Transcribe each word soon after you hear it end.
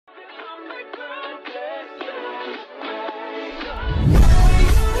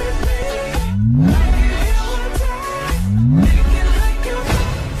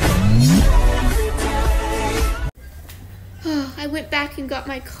back and got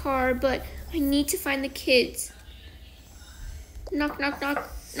my car, but I need to find the kids. Knock, knock, knock.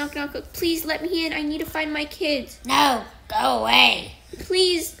 Knock, knock. Please let me in. I need to find my kids. No, go away.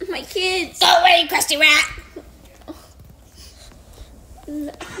 Please, my kids. Go away, crusty rat.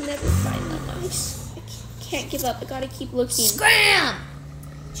 Never find them. I can't give up. I gotta keep looking. Scram!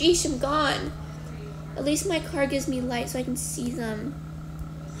 Jeez, I'm gone. At least my car gives me light so I can see them.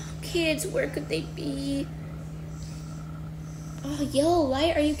 Kids, where could they be? Oh, yellow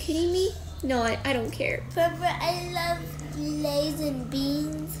light? Are you kidding me? No, I don't care. Papa, I love lays and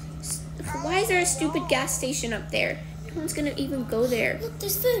beans. Why is there a stupid gas station up there? No one's gonna even go there. Look,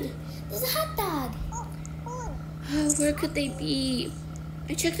 there's food. There's a hot dog. Oh, where could they be?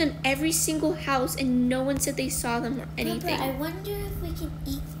 I checked on every single house and no one said they saw them or anything. Papa, I wonder if we can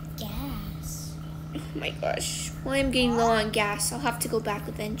eat gas. Oh my gosh. Well, I'm getting low on gas. I'll have to go back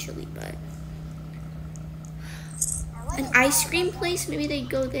eventually, but... An ice cream place? Maybe they'd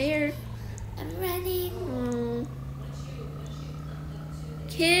go there. I'm running. Oh.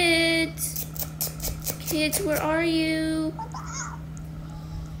 Kids! Kids, where are you?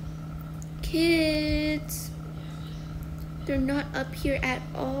 Kids! They're not up here at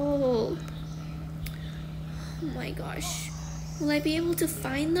all. Oh my gosh. Will I be able to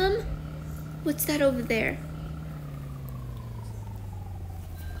find them? What's that over there?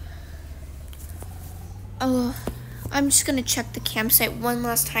 Oh, I'm just gonna check the campsite one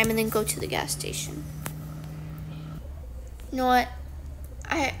last time and then go to the gas station. You know what?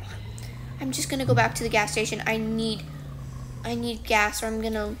 I'm just gonna go back to the gas station. I need gas or I'm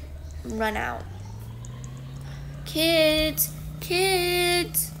gonna run out. Kids!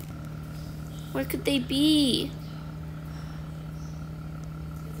 Kids! Where could they be?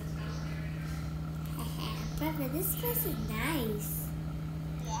 Papa, this place is nice.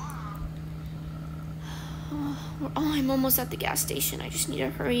 Oh, I'm almost at the gas station. I just need to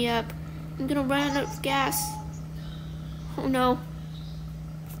hurry up. I'm gonna run out of gas. Oh no.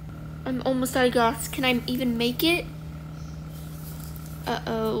 I'm almost out of gas. Can I even make it?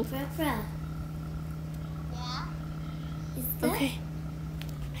 Uh-oh. Papa. Yeah? Is that... Okay.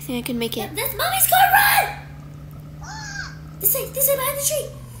 I think I can make it. That's Mommy's car, run! This way behind the tree.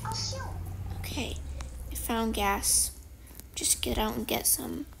 Oh, shoot. Okay. I found gas. Just get out and get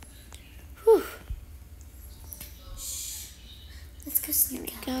some. Whew. Let's go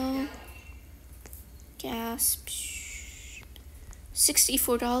sneak out. Go. Gas.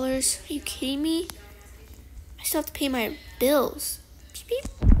 $64. Are you kidding me? I still have to pay my bills. Beep, beep.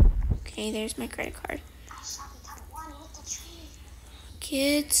 Okay, there's my credit card.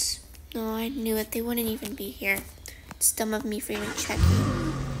 Kids. No, I knew it. They wouldn't even be here. It's dumb of me for even checking.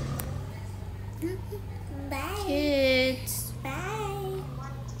 Bye. Kids. Bye.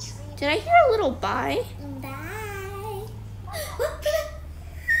 Did I hear a little bye? Bye.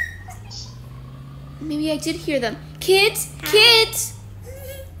 Maybe I did hear them. Kids! Kids!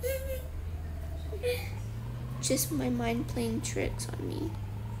 Just my mind playing tricks on me.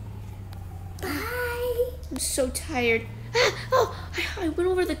 Bye. I'm so tired. Ah, oh, I went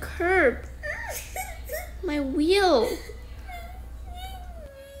over the curb. My wheel.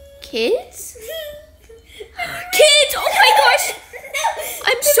 Kids? Kids! Oh my gosh!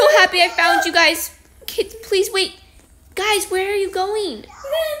 I'm so happy I found you guys. Kids, please wait. Guys, where are you going?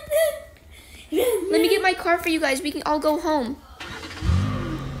 Let me get my car for you guys. We can all go home.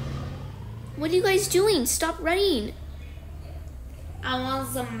 What are you guys doing? Stop running. I want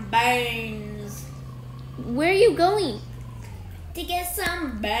some beans. Where are you going? To get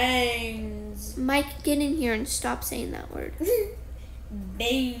some beans. Mike, get in here and stop saying that word.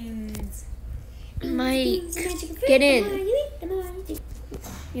 Beans. Mike, get in.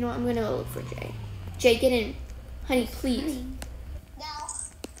 You know what? I'm going to go look for Jay. Jay, get in. Honey, please.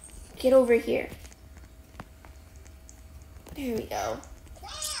 Get over here. There we go.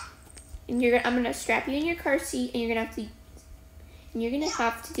 And I'm gonna strap you in your car seat, and you're gonna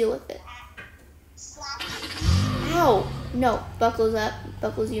have to deal with it. Ow! No, buckles up,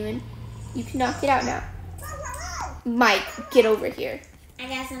 buckles you in. You cannot get out now. Mike, get over here. I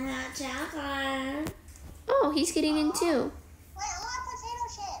got some hot chocolate. Oh, he's getting in too. Wait, I want potato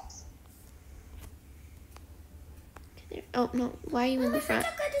chips. Oh no, why are you in the front?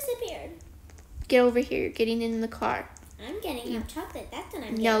 Chocolate disappeared. Get over here. You're getting in the car. I'm getting hot chocolate. That's what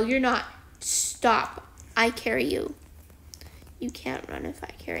I'm getting. No, you're not. Stop. I carry you. You can't run if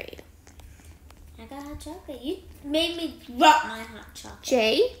I carry you. I got hot chocolate. You made me drop my hot chocolate.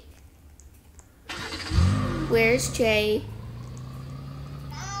 Jay? Where's Jay?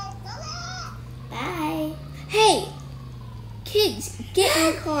 Bye. Hey! Kids, get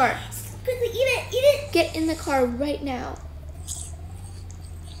in the car. Quickly, eat it. Get in the car right now.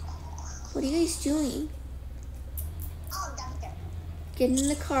 What are you guys doing? Oh, doctor. Get in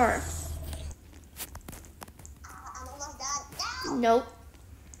the car. I'm almost done. Nope.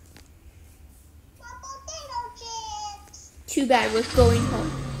 My potato chips. Too bad, we're going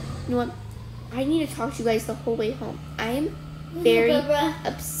home. You know what? I need to talk to you guys the whole way home. I am very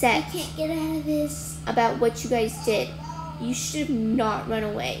upset I can't get out of this. about what you guys did. You should not run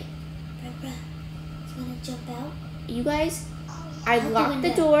away. Barbara, you want to jump out? You guys, I Out the locked the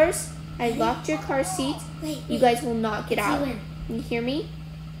window. doors. I locked your car seats. Wait, You guys will not get out. win. You hear me?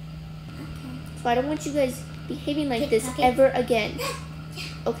 Okay. So I don't want you guys behaving like this Pickpocket. ever again.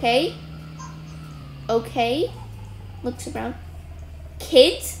 Okay? Okay? Looks around.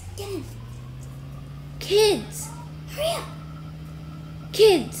 Kids? Get in. Kids! Hurry up.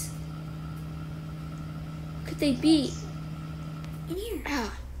 Kids! What could they be? In here.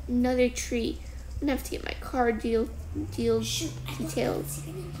 Ah, another tree. I'm gonna have to get my car deal Shoot. I thought details.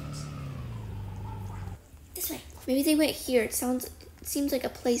 secret entrance. This way. Maybe they went here. It seems like a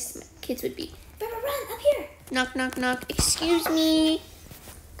place kids would be. Barbara, run. Up here. Knock, knock, knock. Excuse me.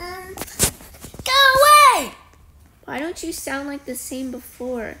 Go away. Why don't you sound like the same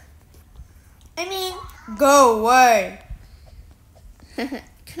before? I mean, go away.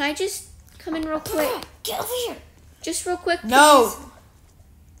 Can I just come in real quick? Get over here. Just real quick, please. No.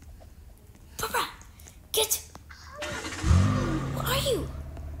 Barbara, get. Where are you?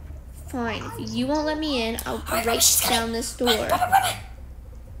 Fine. If you won't let me in, I'll Hurry, break she's down coming. this door. Run, Barbara.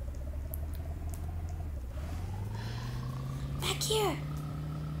 Back here.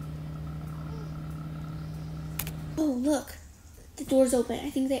 Oh, look. The door's open. I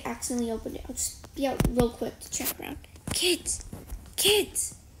think they accidentally opened it. I'll just be out real quick to check around. Kids!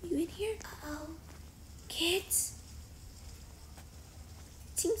 Kids! You in here? Uh-oh. Kids?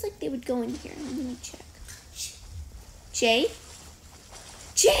 It seems like they would go in here. Let me check. Jay?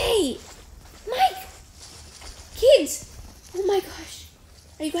 Jay! Mike! Kids! Oh my gosh.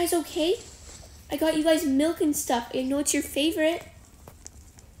 Are you guys okay? I got you guys milk and stuff. I know it's your favorite.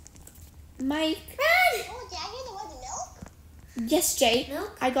 Mike? Run! Oh, did I hear the word milk? Yes, Jay.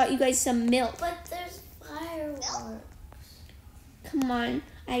 Milk? I got you guys some milk. But there's fireworks. Come on.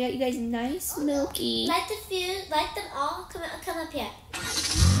 I got you guys nice milky. Light the fuse. Light them all. Come up here.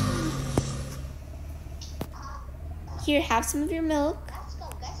 Here, have some of your milk. Let's go.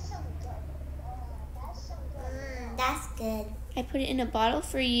 That's so good. That's so good. That's good. I put it in a bottle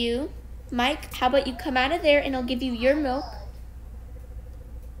for you. Mike, how about you come out of there and I'll give you your milk.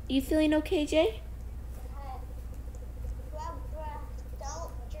 You feeling okay, Jay?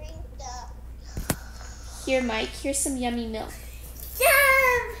 Don't drink the... Here, Mike, here's some yummy milk.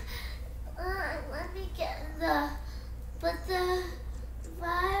 Yum! Let me get but the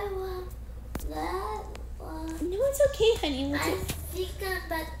firework, that one. No, it's okay, honey. We'll I'm just... thinking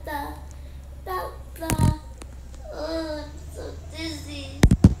about oh, I'm so dizzy.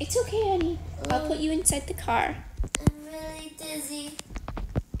 It's okay, honey. I'll put you inside the car. I'm really dizzy.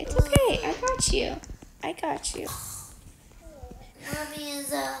 It's okay. I got you. I got you. Mommy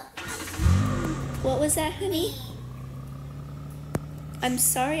is What was that, honey? I'm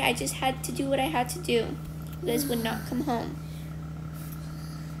sorry. I just had to do what I had to do. You guys would not come home.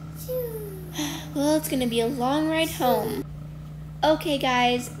 Well, it's going to be a long ride home. Okay,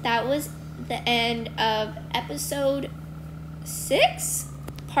 guys. That was the end of episode 6,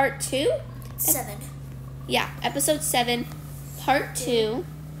 part 2. 7. Yeah, episode 7, part 2.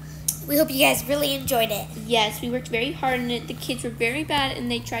 We hope you guys really enjoyed it. Yes, we worked very hard on it. The kids were very bad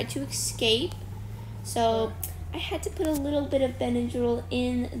and they tried to escape. So I had to put a little bit of Benadryl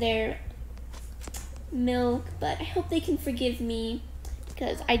in their milk, but I hope they can forgive me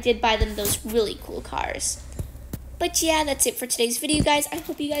because I did buy them those really cool cars. But yeah, that's it for today's video, guys. I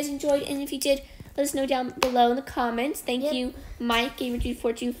hope you guys enjoyed, and if you did, let us know down below in the comments. Thank you, Mike,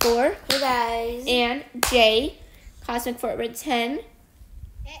 GamerGirl11, Hey guys. and Jay, Cosmic Fort Red 10,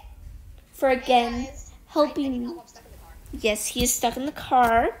 for again helping me. Yes, he is stuck in the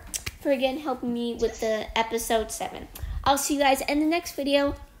car. For again helping me with the episode 7. I'll see you guys in the next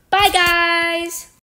video. Bye, guys!